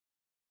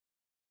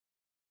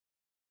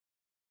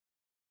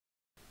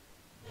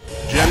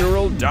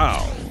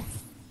Tao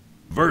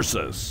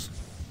versus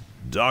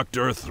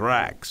Dr.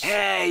 Thrax.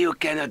 Hey, you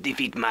cannot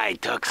defeat my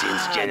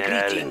toxins,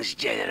 General. Greetings,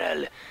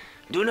 General.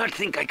 Do not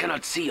think I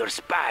cannot see your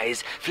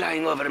spies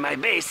flying over my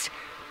base.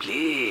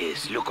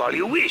 Please, look all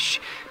you wish,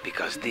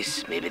 because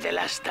this may be the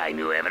last time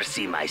you ever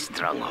see my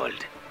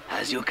stronghold.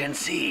 As you can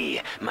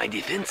see, my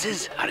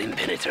defenses are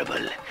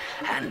impenetrable,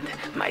 and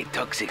my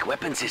toxic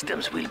weapon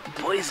systems will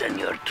poison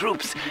your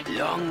troops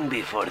long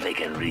before they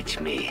can reach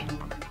me.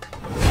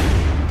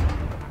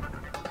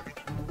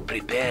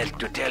 Prepare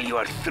to tell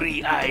your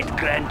three-eyed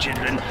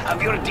grandchildren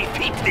of your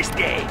defeat this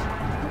day.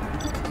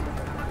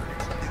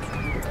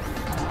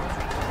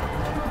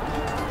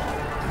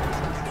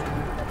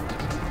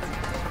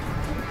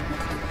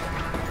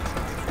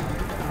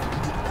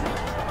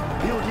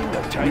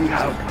 We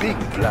have big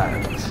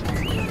plans.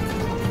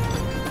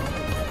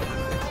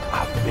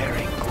 A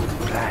very good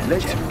plan.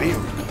 Let's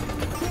build.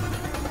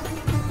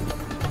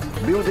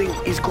 Building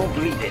is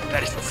complete. The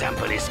first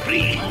sample is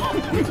free.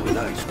 It will be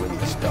nice when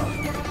it's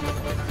done.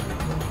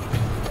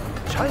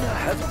 China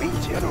has been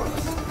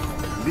generous.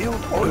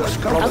 Build orders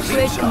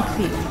Upgrade complete.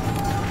 complete.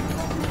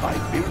 I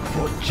build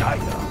for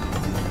China.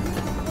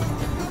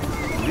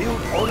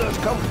 Build orders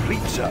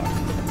complete, sir.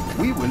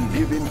 We will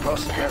live in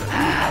prosperity. We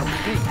have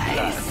big I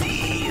plans.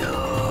 see you.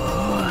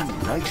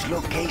 Nice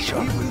location.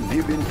 We will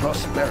live in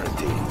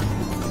prosperity.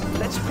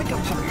 Let's pick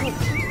up some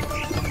goods.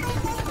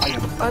 I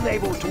am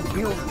unable to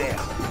build there.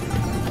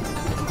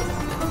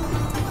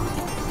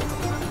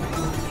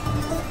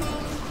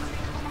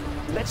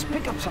 Let's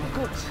pick up some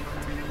goods.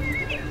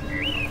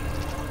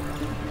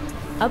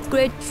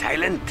 Upgrade.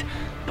 Silent,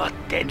 but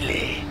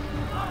deadly.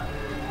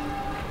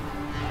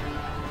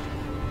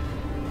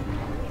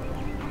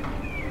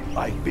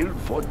 I build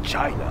for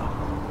China.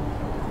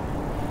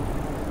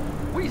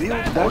 We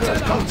build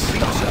orders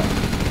complete, sir.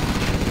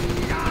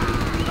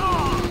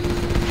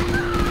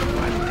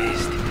 One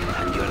taste,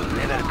 and you'll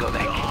never go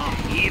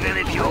back, even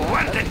if you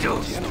wanted to.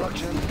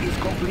 Construction is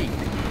complete.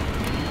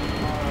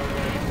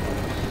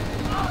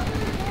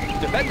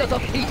 Defenders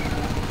of peace,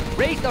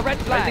 raise the red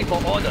flag. Ready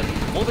for orders.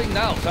 Moving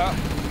now, sir.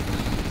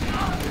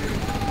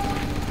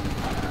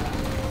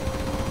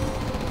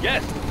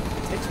 Yes,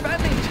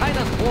 expanding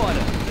China's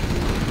border.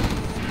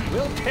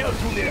 We'll tear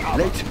through their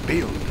armor. Let's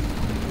build.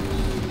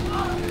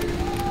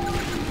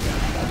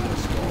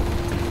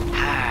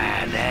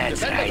 Ah, that's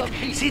Defenders of right.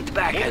 peace. Sit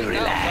back and Moving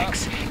now,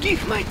 relax.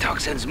 Give my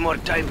toxins more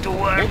time to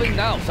work. Moving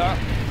now, sir.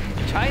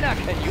 China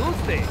can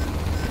use this.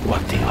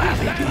 What do you have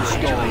in mind?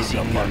 I see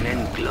your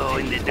men glow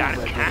in the dark,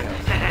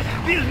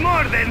 huh? Build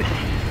more then.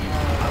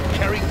 I'm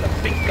carrying the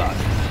big gun.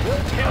 We'll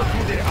tear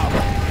through their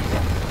armor.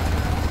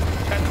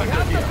 We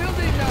have the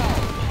building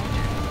now.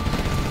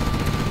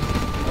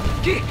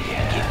 Give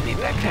me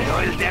back that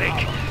oil,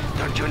 Derek.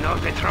 Don't you know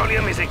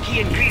petroleum is a key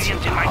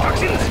ingredient in my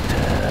toxins?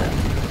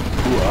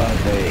 Who are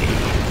they?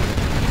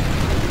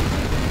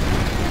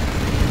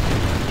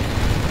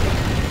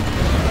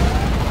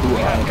 Who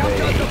are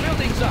Captured the they?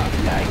 building, sir.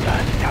 Like a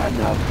ton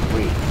of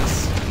bricks.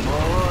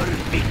 More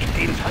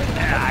victims.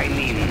 I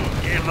mean,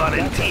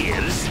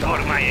 volunteers for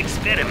my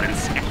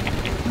experiments.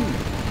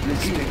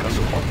 Let's take a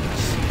look on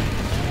this.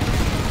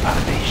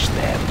 Punish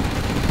them.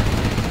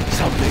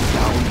 Something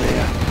down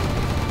there.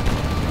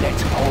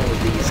 Let's hold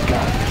these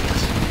guns.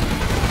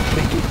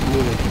 Make it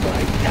worth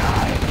my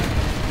time.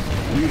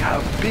 We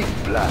have big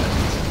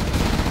plans.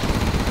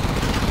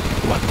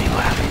 What do you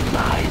have in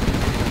mind?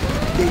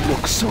 They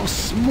look so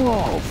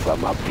small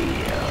from up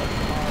here.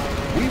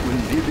 We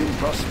will live in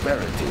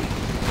prosperity.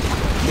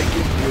 Make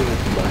it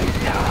worth my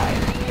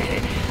time.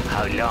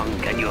 How long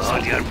can you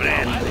hold your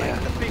breath?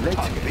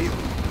 Let's build.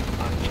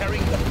 I'm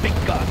carrying the big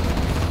gun.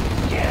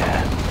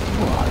 Yeah,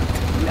 what?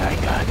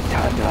 Like a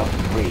ton of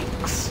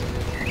bricks.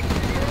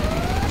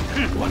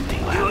 What do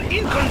you You have in mind?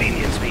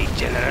 inconvenience me,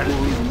 General.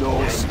 No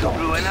Time to stop.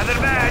 brew another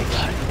batch.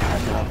 A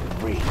ton of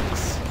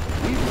bricks.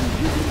 We will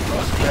live in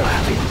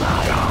prosperity.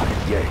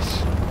 Yes.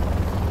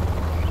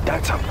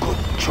 That's a good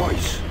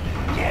choice.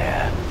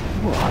 Yeah.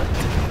 What?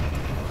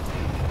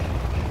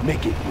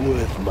 Make it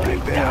worth my time.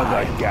 Prepare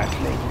the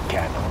Gatling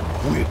cannon.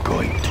 We're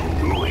going to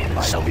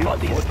ruin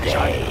somebody's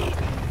day.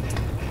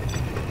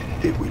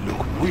 It will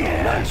look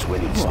real nice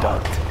when it's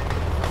done.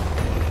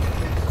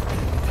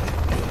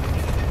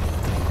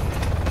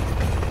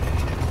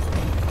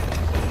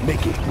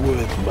 Make it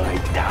worth my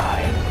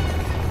time.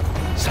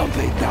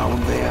 Something down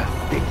there.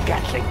 The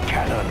Gatling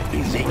cannon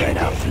is ready.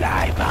 A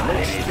flyby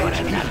For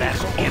another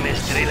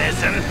chemistry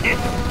lesson.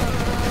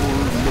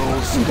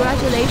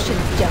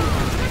 Congratulations,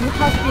 General. You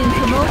have been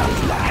promoted.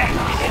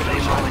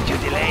 Every moment you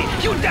delay,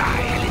 you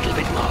die a little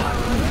bit more.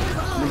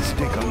 Let's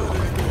take a look.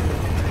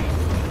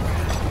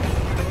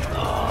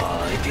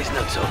 Oh, it is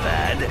not so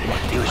bad.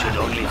 You should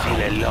only feel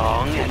a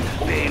long and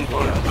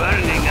painful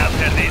burning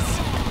after this.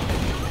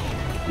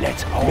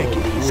 Let's make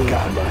it these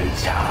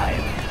guys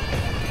time.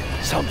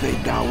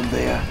 Something down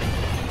there.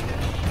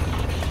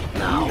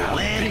 Now,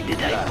 where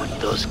did I put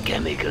those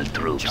chemical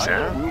troops,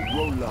 China huh? will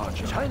grow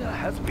larger. China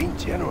has been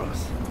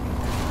generous.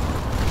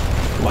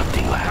 What do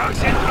you have?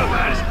 Toxin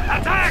troopers,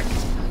 attack!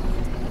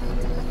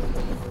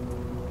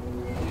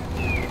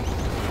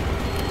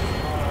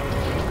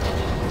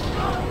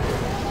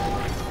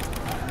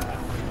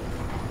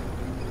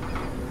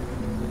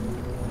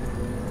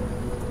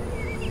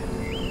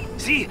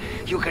 See,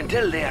 you can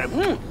tell they are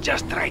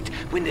just right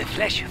when the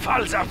flesh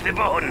falls off the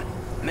bone.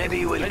 Maybe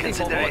you will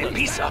consider a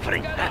peace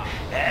offering.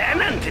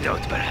 An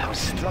antidote,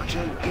 perhaps.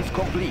 Construction is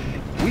complete.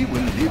 We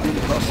will live in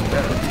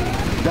prosperity.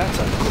 That's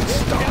a good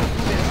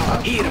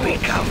start. Here we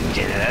come,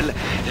 General,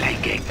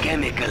 like a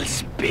chemical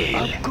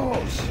spill. Of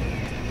course.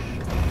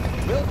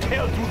 We'll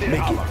tear through their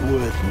Make armor. it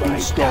worth my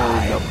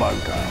time. The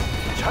bunker.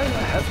 China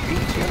has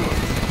been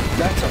generous.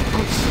 That's a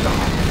good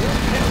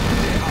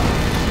start.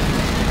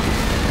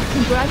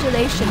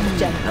 Congratulations,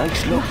 General.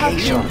 Nice You have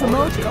location. been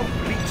promoted.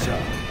 Complete, sir.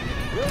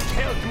 We'll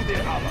tear through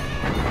their armor.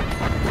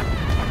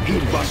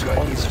 Hill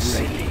bunker is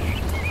ready.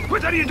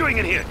 What are you doing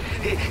in here?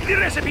 The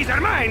recipes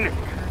are mine!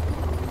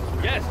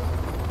 Yes.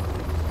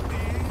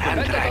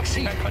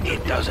 Thrax,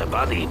 it does a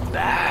body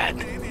bad.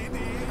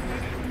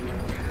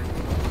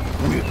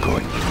 We're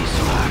going It is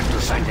so hard to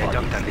find a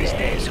doctor these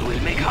days who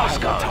will make house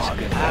calls.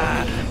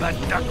 But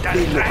Dr.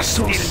 They look Thrax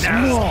so still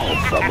does. small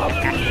from up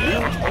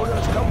here.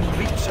 Orders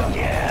complete, sir.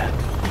 Yeah.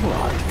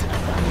 What?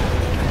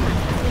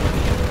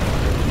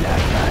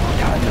 Like a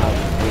ton of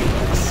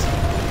wings.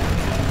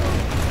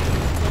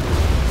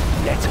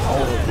 Let's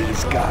hold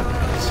these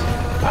guns.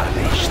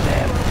 Punish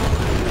them.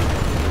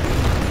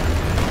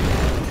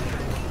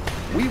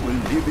 We will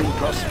live in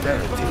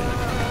prosperity.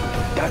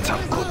 That's a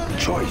good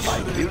choice.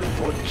 I built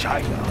for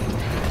China.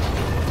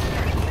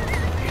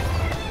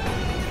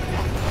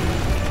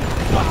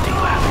 What do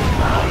you have in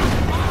mind?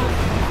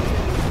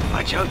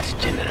 Watch out,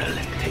 General.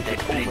 That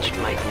bridge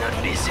might not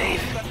be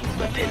safe.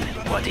 But then,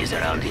 what is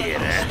around here?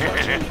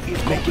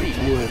 Make it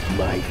worth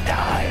my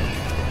time.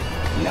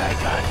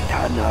 Like a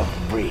ton of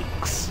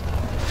bricks.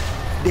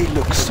 They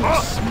look so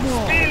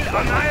small. Still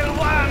on aisle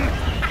one!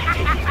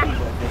 Take it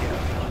over there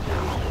for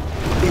now.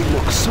 They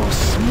look so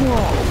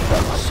small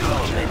from up So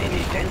many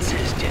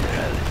defenses,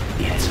 General.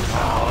 It's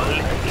All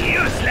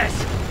useless!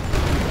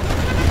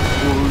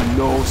 full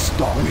no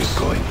stop. We're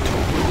going to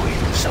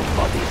ruin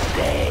somebody's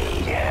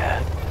day. Yeah.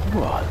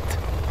 What?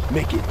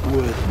 Make it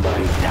worth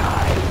my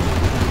time.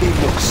 They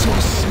look so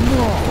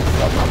small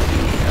from up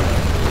here.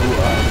 Who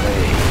are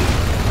they?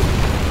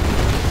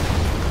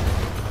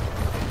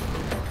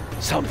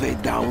 Something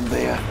down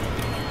there.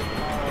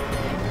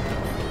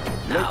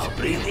 Now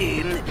breathe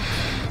in.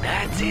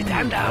 That's it,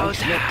 and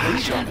out.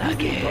 And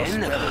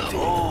again.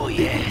 Oh,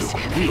 yes.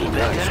 Feel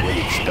better. When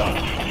it's done.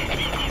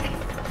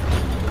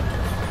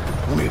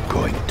 We're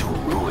going to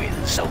ruin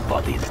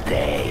somebody's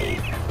day.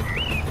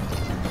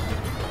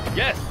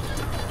 Yes.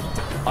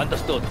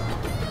 Understood.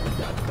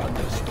 That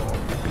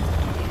thunderstorm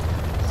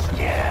begins.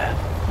 Yeah.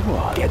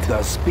 What? Get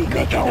the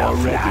speaker tower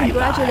ready.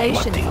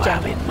 Congratulations, What do you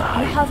have in General. You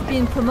mind? have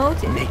been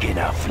promoted. Making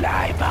a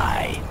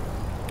flyby.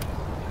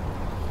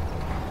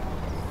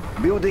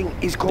 Building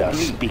is complete. The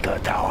speaker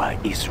tower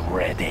is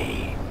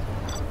ready.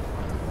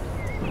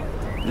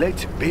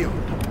 Let's build.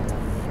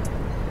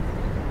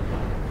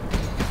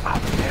 A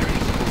very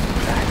good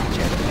plan,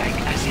 General. Like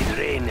acid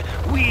rain,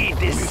 we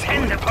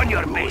descend upon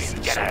your base,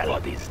 General.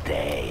 Somebody's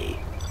day.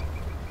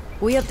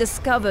 We have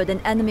discovered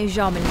an enemy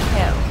German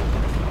kill.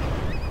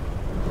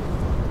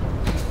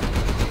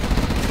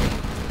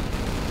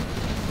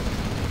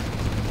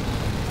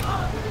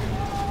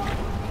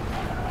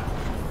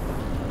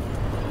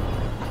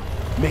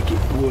 Make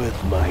it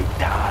worth my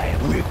time.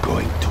 We're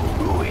going to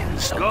ruin Go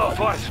somebody's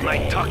forth, my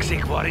day.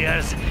 toxic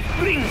warriors.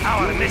 Bring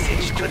our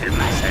message to the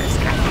masses.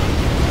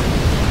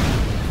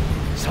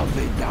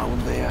 Something down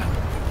there.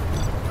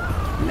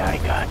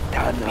 Like a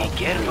ton Be of...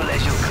 careful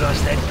as you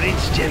cross that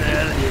bridge,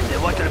 General. The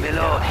water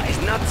below is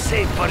not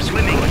safe for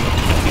swimming.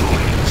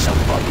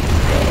 Somebody's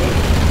day.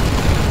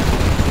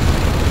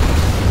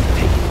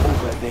 Take it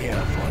over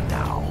there for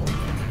now.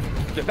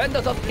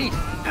 Defenders of peace.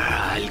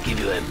 I'll give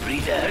you a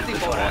breather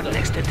before our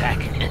next attack.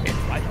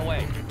 Right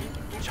away.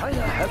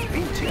 China has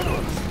been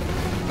generous.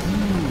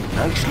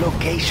 Nice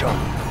location.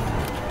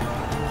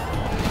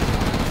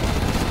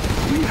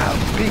 We have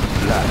big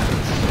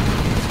plans.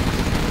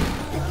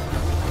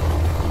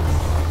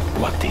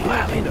 What do you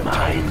have in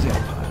mind?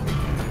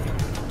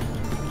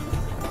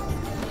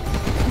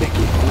 Make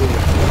it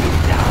worth your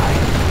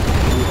time.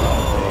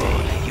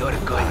 Oh, you're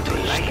going to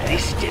like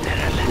this,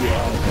 General.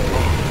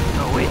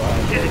 No, wait.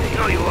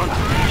 No, you won't.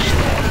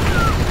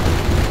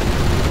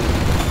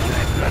 You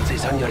have brought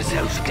this on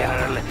yourself,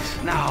 General.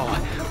 Now,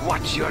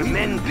 watch your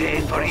men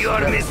pay for your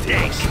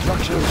mistakes.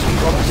 Structures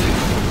promising.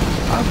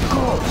 Of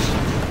course.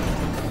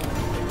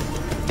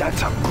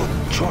 That's a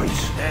good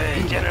choice.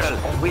 General,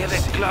 we have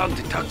a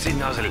clogged toxin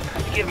nozzle.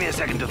 Give me a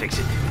second to fix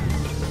it.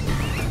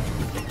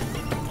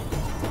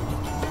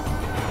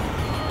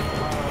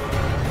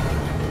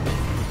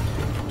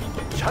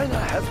 China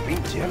has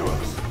been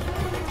generous.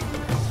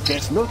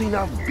 There's not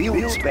enough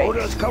build space.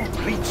 Orders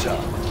complete, sir.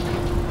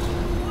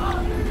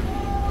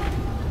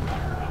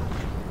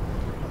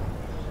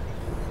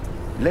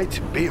 Let's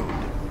build.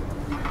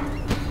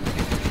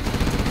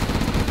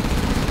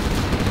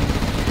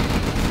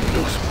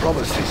 Those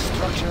promises.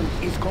 Construction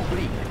is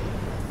complete.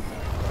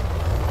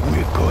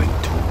 We're going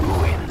to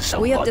ruin somebody's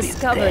We have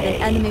discovered day.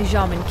 an enemy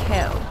German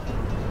kill.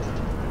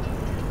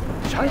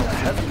 China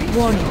has been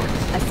Warning,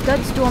 generous. a scud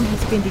storm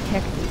has been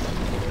detected.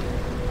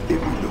 It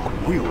will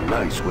look real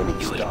nice when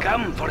it's You will done.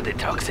 come for the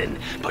toxin,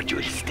 but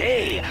you'll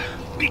stay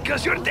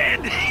because you're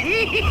dead.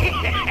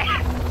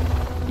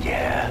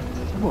 Yeah.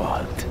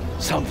 What?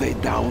 Something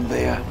down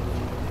there?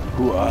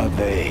 Who are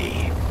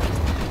they?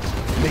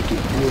 Make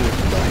it worth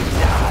my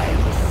time.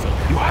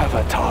 You have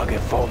a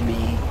target for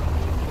me?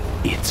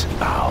 It's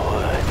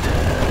our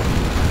turn.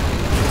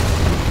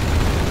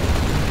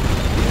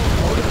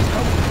 Orders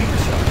complete,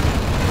 sir.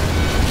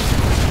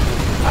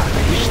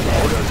 Unleash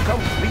them. Orders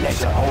complete,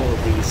 Let's hold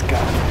these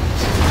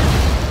guns.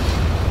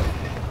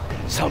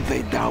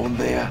 Something down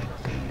there?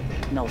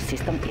 No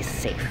system is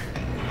safe.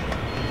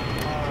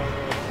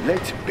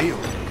 Let's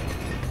build.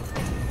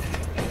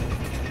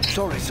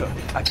 Sorry, sir.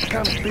 I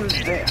can't build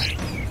there.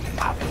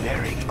 A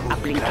very good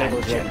Uplink plan,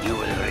 cables ready. You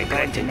will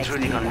regret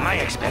intruding on my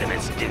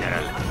experiments,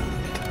 General.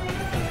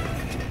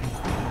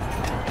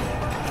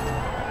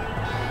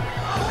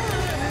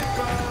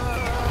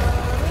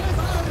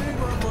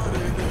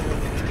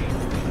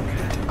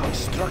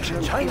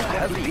 Construction China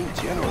has been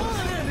generous.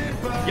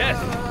 Yes.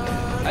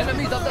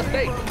 Enemies of the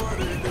state.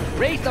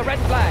 Raise the red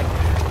flag.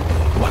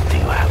 What do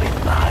you have in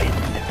mind?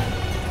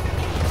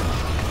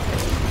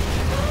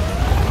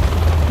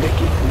 Make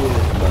it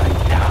worth my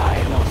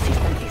time. No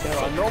system is There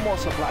safe. are no more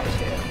supplies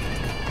here.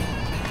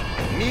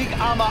 MiG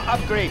armor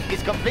upgrade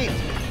is complete.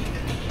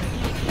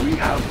 We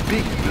have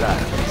big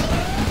plans.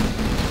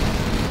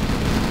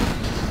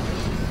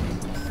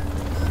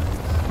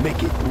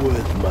 Make it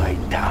worth my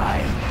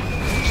time.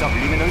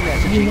 Subliminal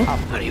messaging up.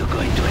 Are you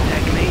going to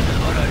attack me,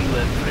 or are you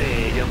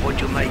afraid of what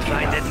you might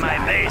find at my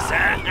base,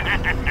 huh?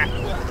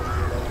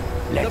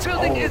 Let's The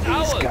building hold is these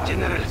ours, guns.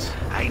 General,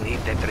 I need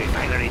that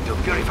refinery to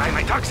purify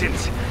my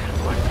toxins.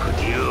 What could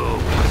you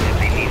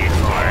possibly need it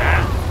for,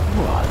 huh?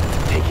 What?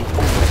 Take it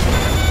over.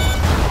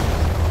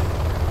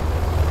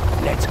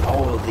 Let's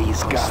hold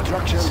these guns.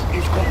 Construction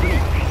is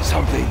complete.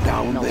 Something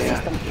down No there.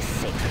 system is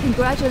safe.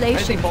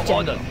 Congratulations, Waiting for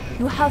General. orders.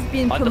 You have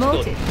been Understood.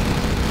 promoted.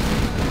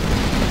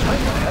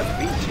 China has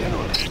been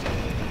generous.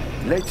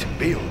 Let's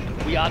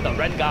build. We are the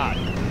Renegade.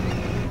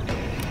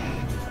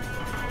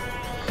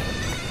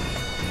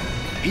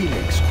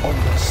 Helix on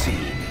the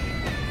scene.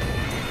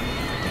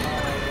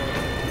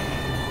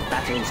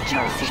 Batteries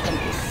charged. System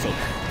is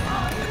safe.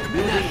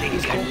 Nothing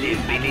can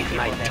live beneath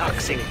my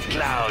toxic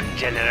cloud,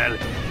 General.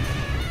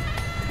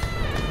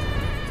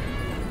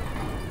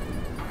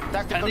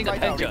 Standing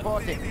attention.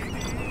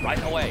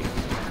 Right away.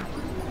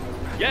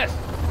 Yes.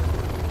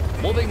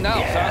 Moving now,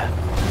 Yeah. sir.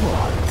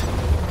 What?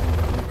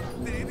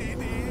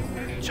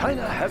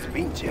 China has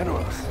been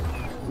generous.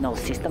 No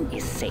system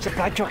is safe.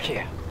 Supply truck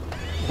here.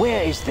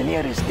 Where is the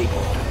nearest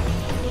depot?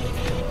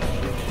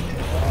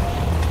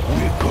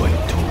 We're going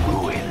to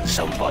ruin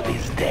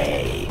somebody's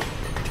day.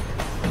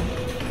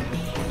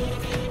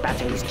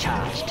 Batteries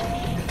charged.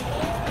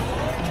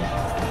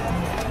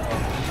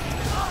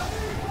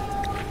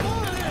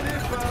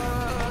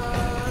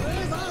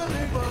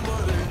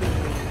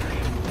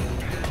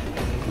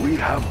 We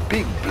have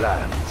big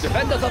plans.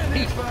 Defenders of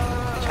peace.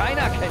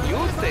 China can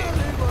use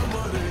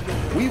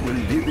this. We will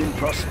live in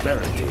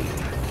prosperity.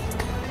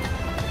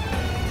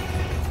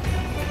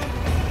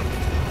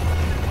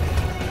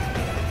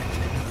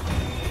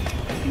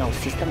 No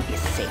system is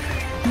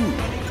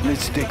safe.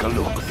 Let's take a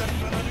look.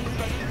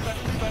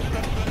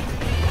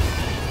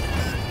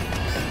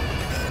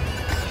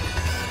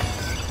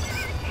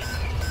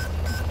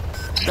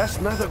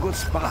 That's not a good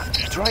spot.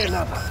 Try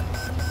another.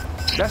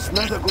 That's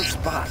not a good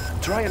spot.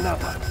 Try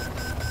another.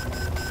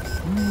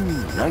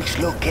 Nice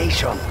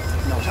location.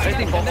 No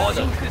Waiting system for is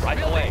orders. safe.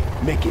 Right away.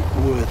 Make it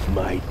worth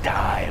my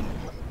time.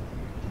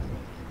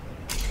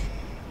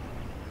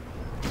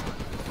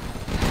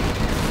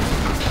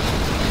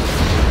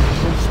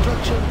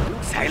 Construction.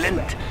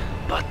 Silent,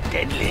 but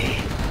deadly.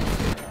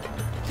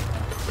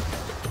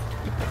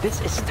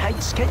 This is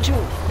tight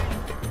schedule.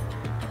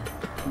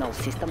 No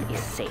system is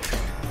safe.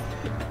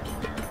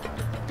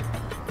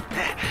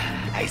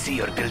 I see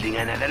you're building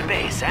another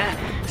base, huh?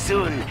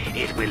 Soon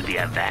it will be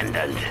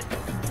abandoned.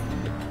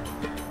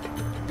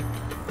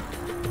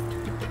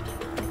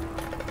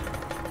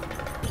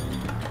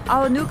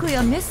 Our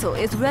nuclear missile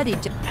is ready.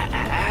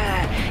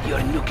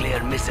 Your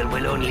nuclear missile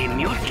will only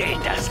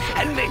mutate us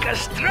and make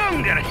us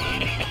stronger.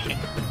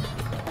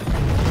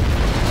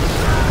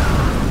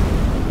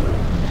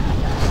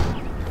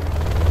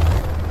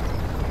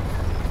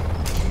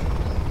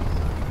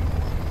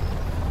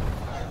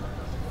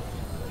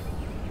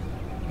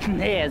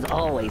 There's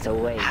always a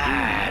way.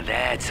 Ah,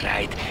 that's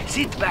right.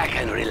 Sit back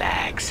and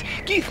relax.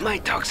 Give my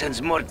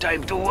toxins more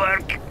time to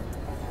work.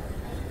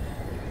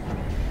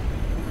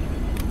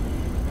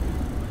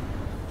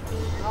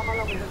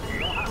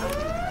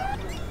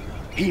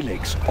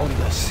 Helix on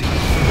the sea.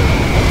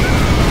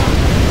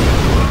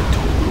 To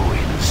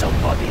ruin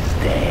somebody's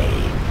day.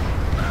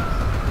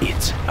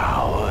 It's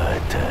our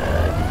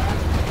turn.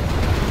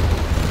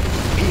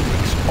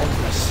 Helix on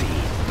the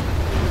sea.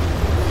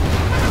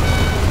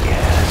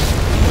 Yes.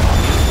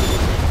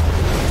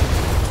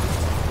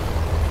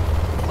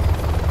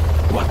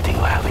 What do you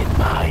have in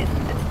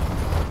mind?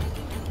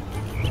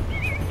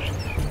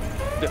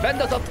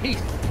 Defenders of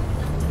peace.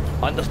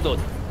 Understood.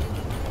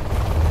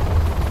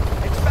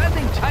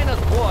 Expanding China's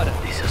border.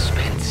 The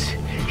suspense.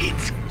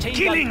 It's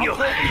killing you.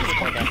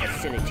 For their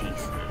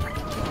facilities.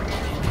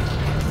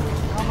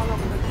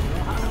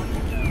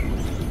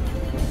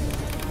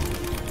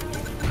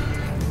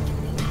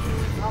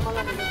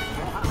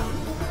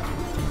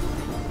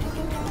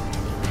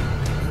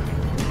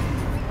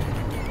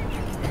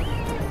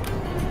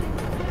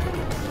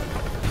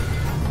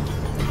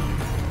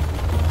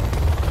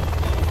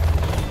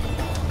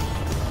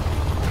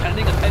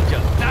 Standing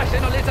attention.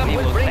 Nationalism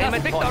will bring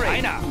us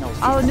victory.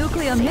 Our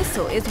nuclear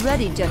missile is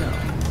ready, General.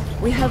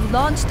 We have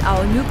launched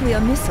our nuclear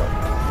missile.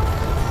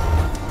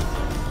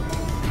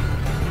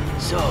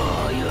 So,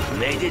 you've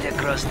made it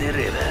across the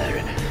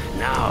river.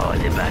 Now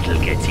the battle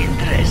gets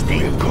interesting.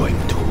 We're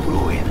going to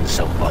ruin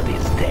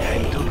somebody's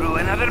day. To brew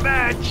another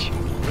batch.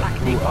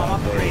 Blackening bomb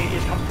upgrade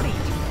is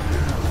complete.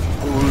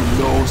 Who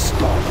no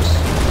stops.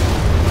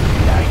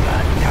 Like a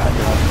ton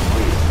of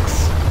freaks.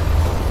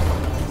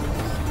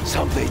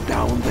 Something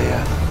down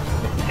there.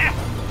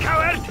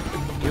 Coward!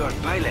 Your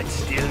pilots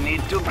still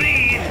need to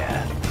breathe.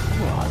 Yeah.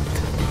 What?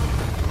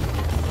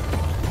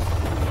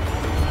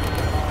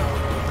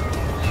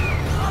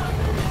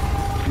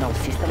 No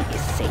system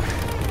is safe.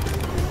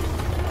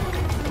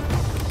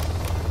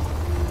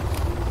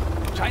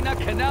 China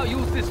can now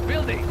use this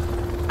building.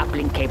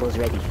 Uplink cables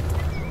ready.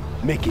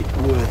 Make it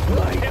worth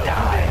my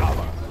time.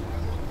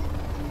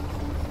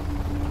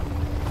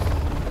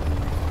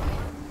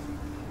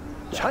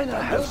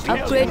 China has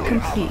Upgrade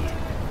complete.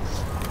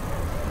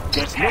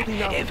 There's not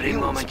enough Every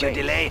fuel moment you space.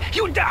 delay,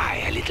 you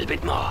die a little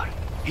bit more.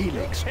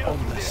 Helix on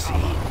the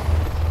scene.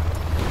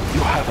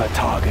 You have a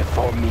target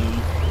for me.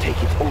 Take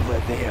it over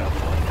there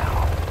for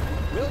now.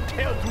 We'll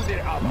tear through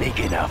their armor.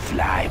 Making a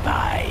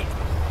flyby.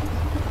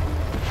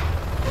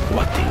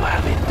 What do you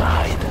have in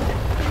mind?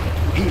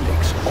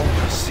 Helix on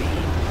the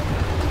scene.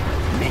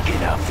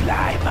 Making a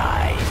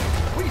flyby.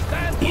 We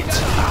stand It's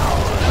together.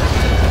 ours.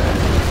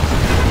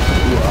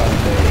 Who are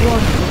they?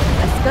 Warning.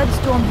 A scud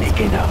storm has been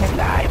Making a detected.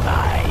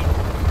 flyby.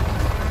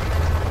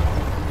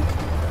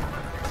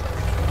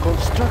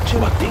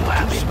 Construction. What do you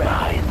have in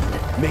mind?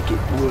 Make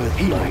it worth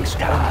Helix on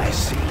the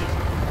scene.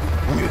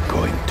 We're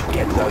going to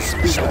get the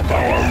speaker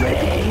power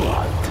ready.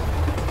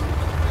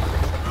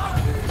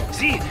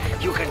 See,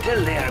 you can tell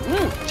they are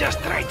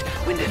just right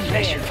when the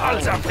flesh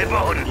falls off the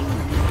bone.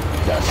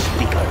 The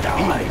speaker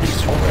tower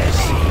is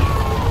ready.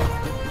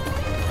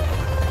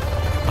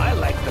 I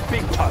like the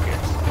big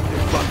targets. The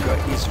bunker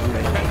is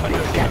ready.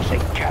 The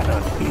Gatling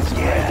cannon is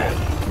ready.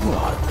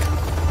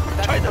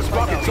 What? China's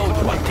rocket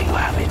soldier. What do you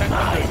have in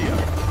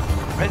mind?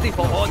 Ready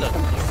for orders.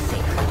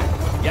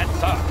 Yes,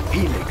 sir.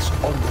 Helix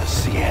on the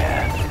sea.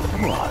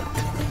 What?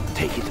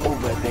 Take it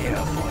over there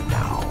for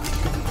now.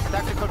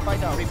 Tactical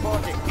fighter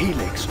reporting.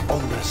 Helix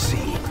on the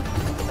sea.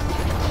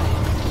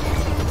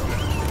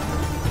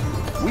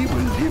 We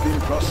will live in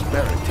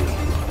prosperity.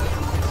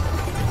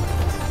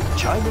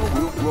 China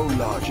will grow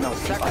larger.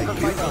 I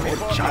live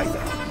for China.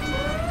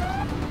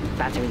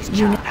 Batteries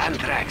charged.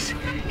 Anthrax,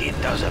 it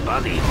does a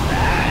body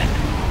bad.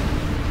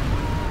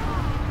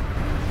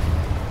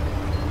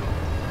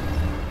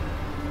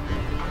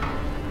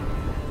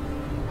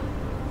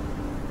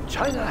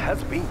 China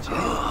has been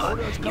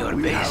Your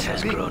base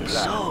has grown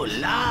so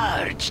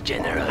large,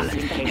 General.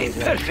 A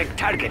perfect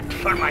target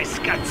for my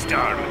Scud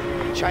Storm.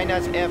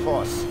 China's Air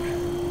Force.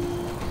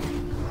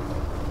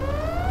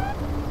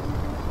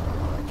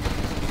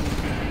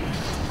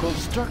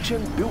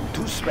 Construction built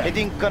to spec.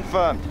 Heading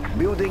confirmed.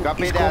 Building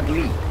Copy is that.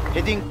 complete.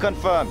 Heading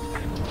confirmed.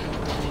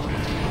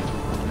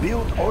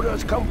 Build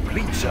orders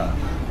complete, sir.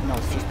 No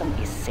system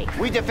is safe.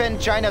 We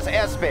defend China's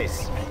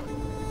airspace.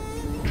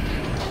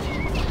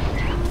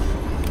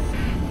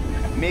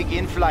 MiG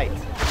in flight.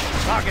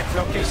 Target You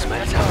location.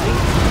 smell something?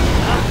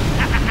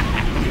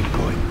 We're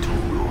going to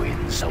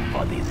ruin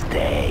somebody's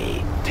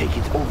day. Take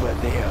it over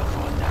there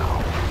for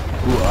now.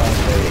 Who are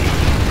they?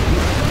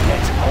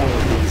 Let's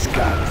hold these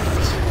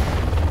guns.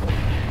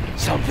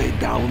 Something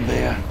down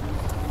there?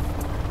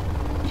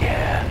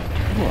 Yeah.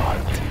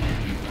 What?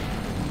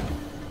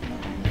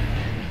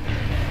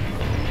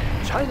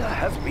 China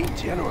has been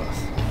generous.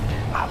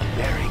 A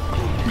very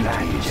good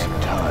plan,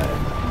 General.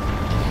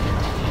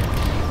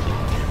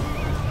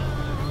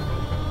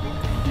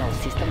 No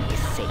system is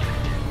safe.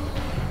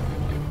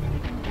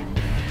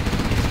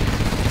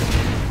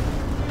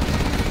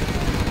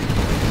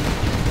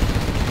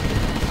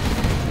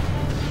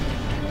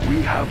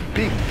 We have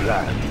big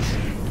plans.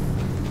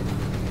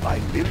 I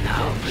built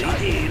Now for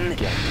breathe in.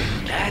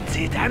 China. That's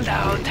it, and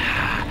out.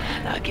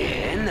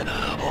 Again.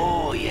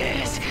 Oh,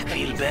 yes.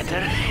 Feel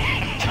better?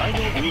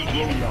 China will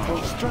grow large.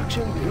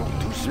 Construction built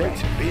to spec.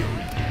 Let's build.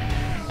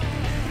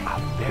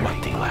 What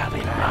do you have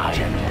in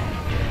mind?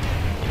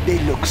 They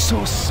look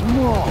so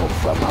small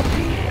from up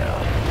here.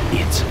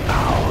 It's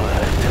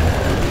our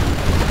turn.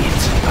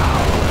 It's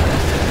our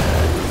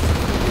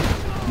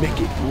turn. Make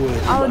it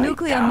worth Our my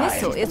nuclear time.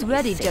 missile is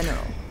ready,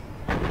 General.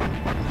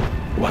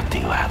 What do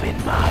you have in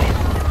mind?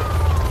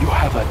 You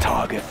have a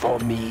target for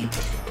me?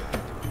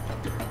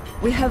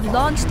 We have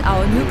launched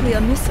our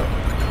nuclear missile.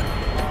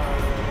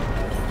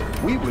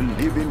 We will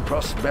live in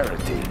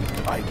prosperity.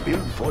 I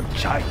built for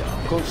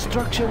China.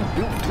 Construction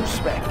built to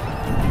spec.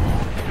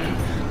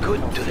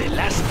 Good to the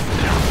last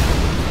drop.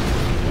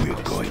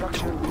 We're going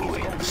to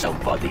ruin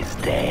somebody's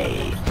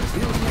day.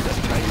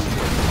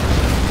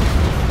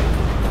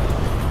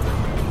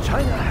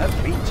 China has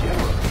been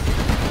generous.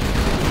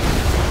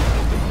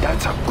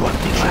 That's a good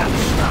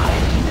thing.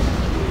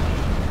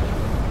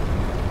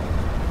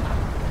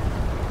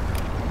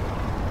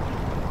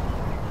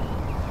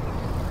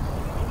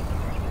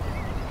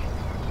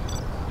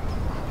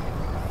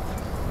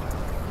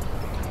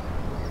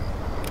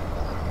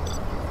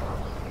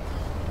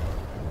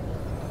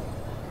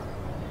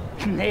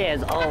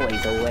 There's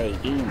always a way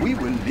in. We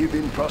will live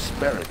in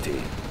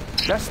prosperity.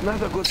 That's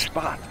not a good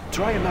spot.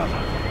 Try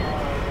another.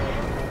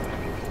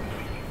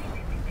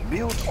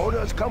 Build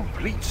orders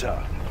complete,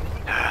 sir.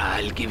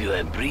 I'll give you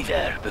a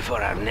breather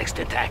before our next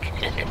attack.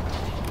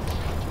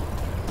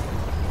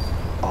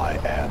 I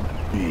am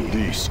big.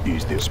 This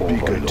is the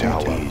speaker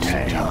tower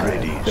tank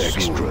ready.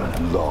 Extra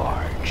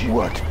large.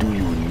 What do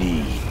you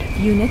need?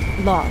 Unit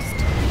lost.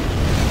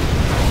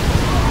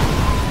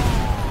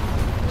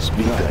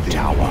 Speaker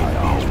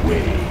tower is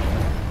ready.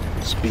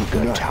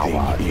 Speaker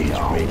tower is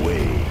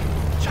ready.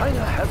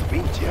 China has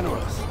been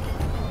generous.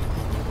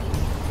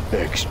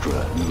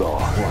 Extra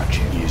large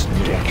is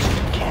next.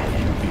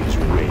 Cannon is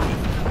ready.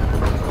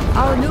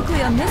 Our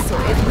nuclear missile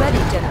is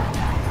ready, General.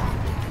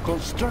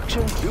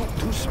 Construction built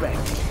to spec.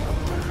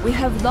 We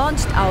have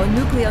launched our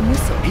nuclear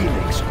missile.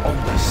 Helix on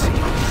the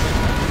sea.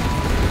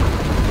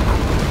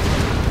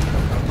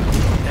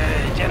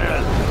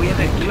 General, we have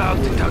a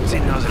clogged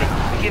toxin nozzle.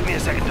 Give me a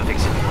second to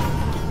fix it.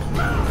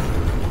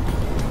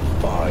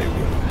 I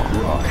will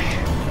crush.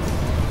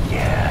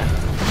 Yeah,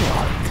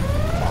 what?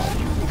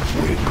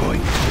 We're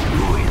going to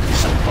ruin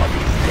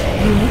somebody's day.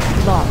 Unit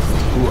lost.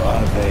 Who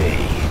are they?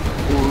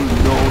 Who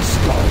knows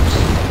stops?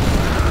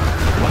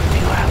 What do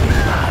you have in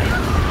mind?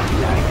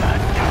 Like a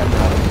ton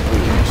of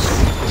wheels.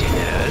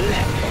 General,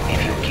 if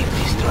you keep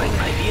destroying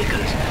my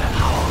vehicles,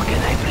 how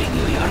can I bring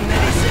you your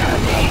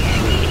medicine?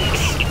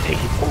 Take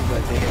it over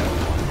there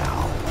for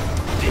now.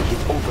 Take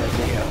it over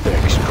there.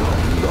 Extra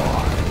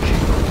large.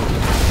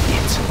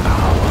 It's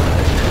our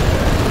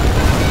turn.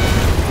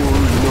 Who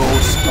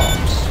knows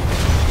stops?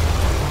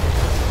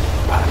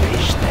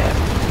 Punish them.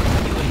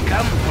 You will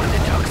come for the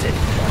toxin,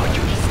 but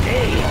you'll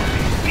stay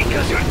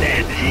because you're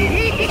dead.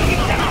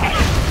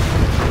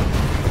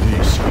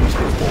 This is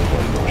the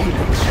overlord.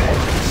 Helix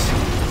fantasy.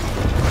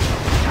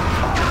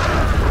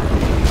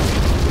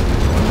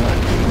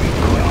 Nothing we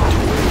going to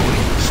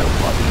ruin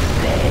somebody's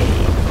day.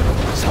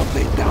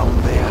 Something down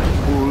there.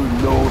 Who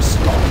knows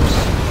stops?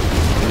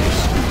 This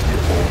is the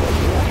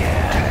overlord.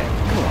 Yeah.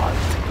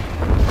 What?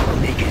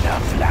 Make it a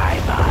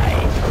flyby.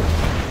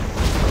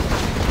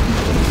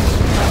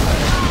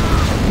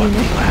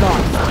 Unit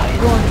lost.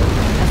 Warning.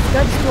 A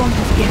scud storm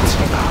has been It's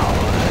detected. our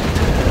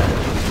turn.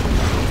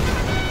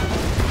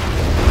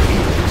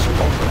 Helix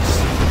on the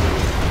sea.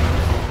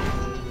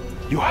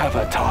 You have a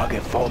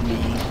target for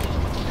me.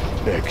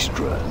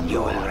 Extra.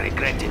 You will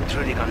regret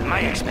intruding on my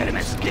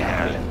experiments,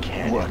 General.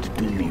 What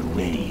do you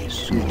need?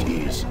 It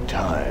is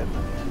time.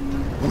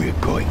 We're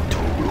going to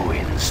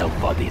ruin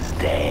somebody's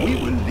day. We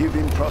will live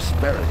in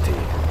prosperity.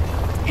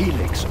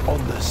 Helix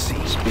on the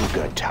sea.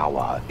 Speaker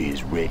tower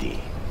is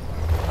ready.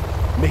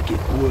 Make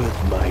it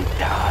worth my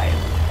time.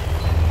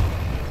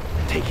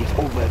 Take it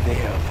over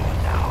there for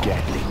now.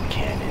 Gatling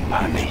cannon.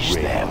 Punish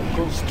them.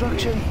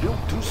 Construction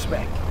built to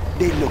spec.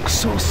 They look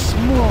so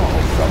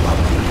small from up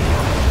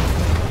here.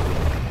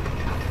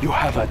 You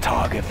have a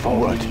target for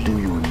me. What do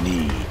you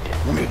need?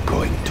 We're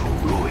going to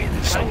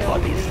ruin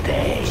somebody's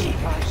day.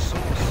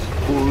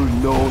 Who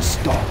knows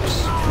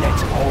stops?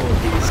 Let's hold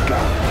these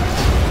guns.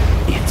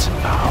 It's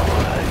our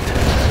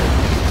turn.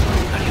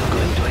 Are you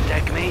going to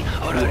attack me,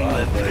 or are you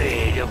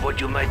afraid of what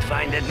you might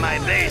find at my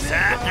base,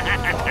 huh?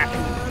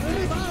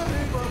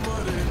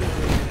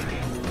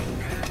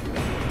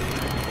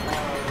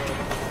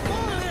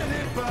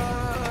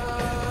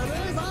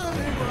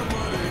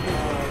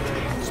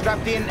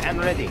 Strapped in and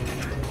ready.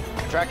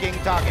 Tracking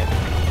target.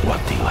 What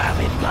do you have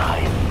in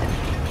mind?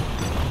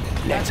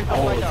 Let's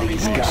hold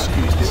these guns.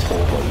 This is the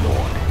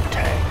Overlord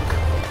tank.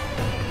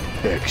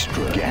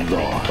 Extra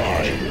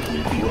large.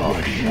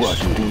 Crush. What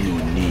do you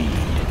need?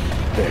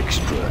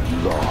 Extra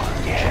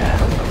large. Yeah.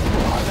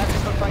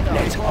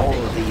 Let's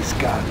hold these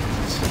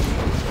guns.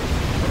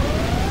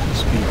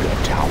 Speaker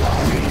tower.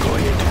 We're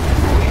going to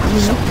ruin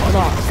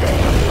somebody's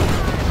day.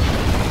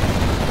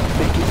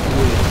 Make it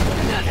worth.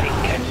 Nothing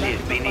can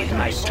live beneath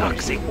my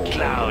toxic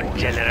cloud,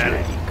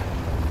 General.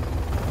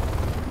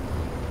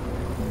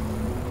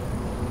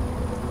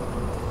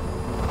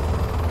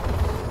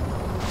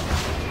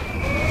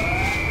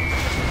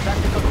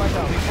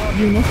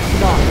 Unit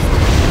lost.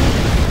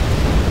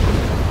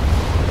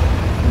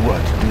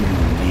 What do you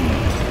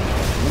need?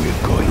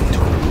 We're going to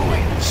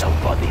ruin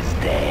somebody's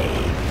day.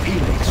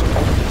 Helix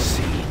on the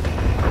sea.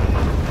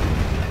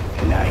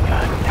 Like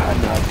a ton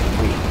of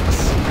wings.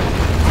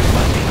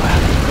 What do you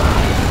have in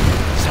mind?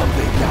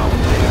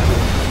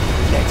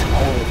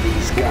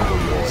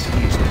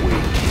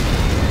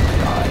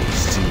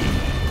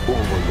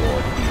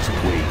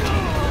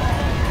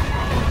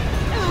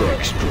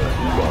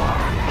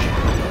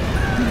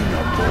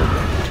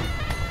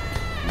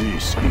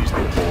 This is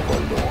the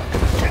Overlord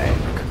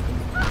tank.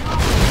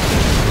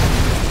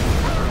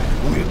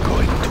 We're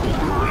going to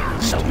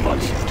ruin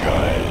somebody's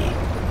day.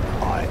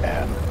 I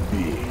am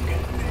big.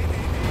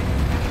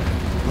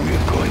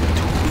 We're going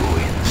to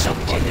ruin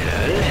somebody's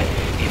General, day.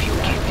 if you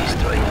keep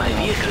destroying my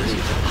vehicles,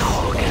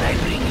 how can I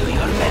bring you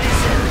your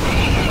medicine?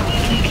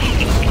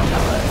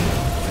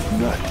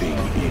 Nothing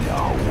in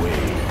our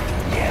way.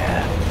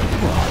 Yeah.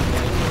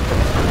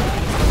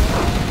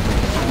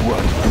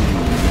 What do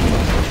you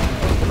need?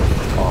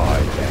 I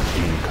am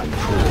in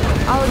control.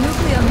 Our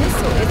nuclear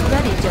missile is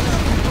ready, General.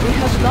 We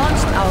have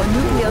launched our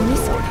nuclear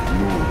missile.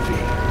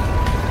 Moving.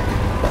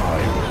 I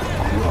will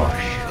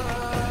crush.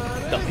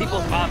 The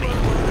People's Army.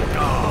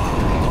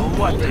 Oh,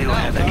 what do you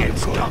have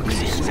against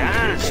toxins,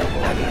 huh?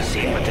 Have you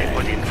seen what they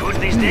put in food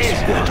these days?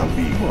 This better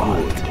be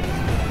good.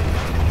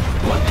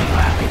 What do you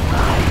have in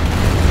mind?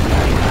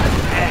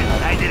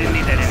 I didn't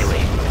need that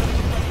anyway.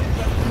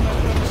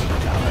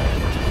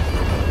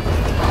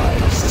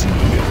 I see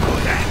you.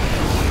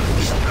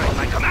 Destroyed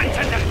my command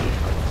center.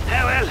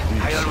 Well,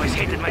 I always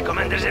hated my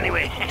commanders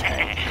anyway.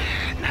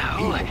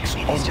 Now, it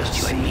is just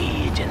you and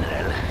me,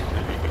 General.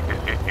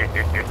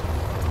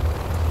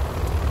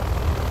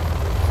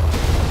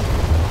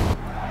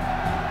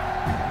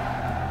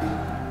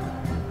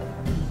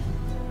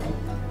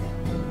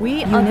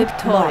 We are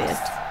victorious.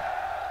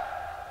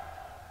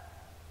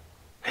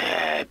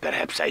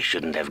 Perhaps I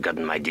shouldn't have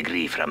gotten my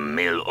degree from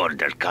Mail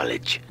Order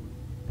College.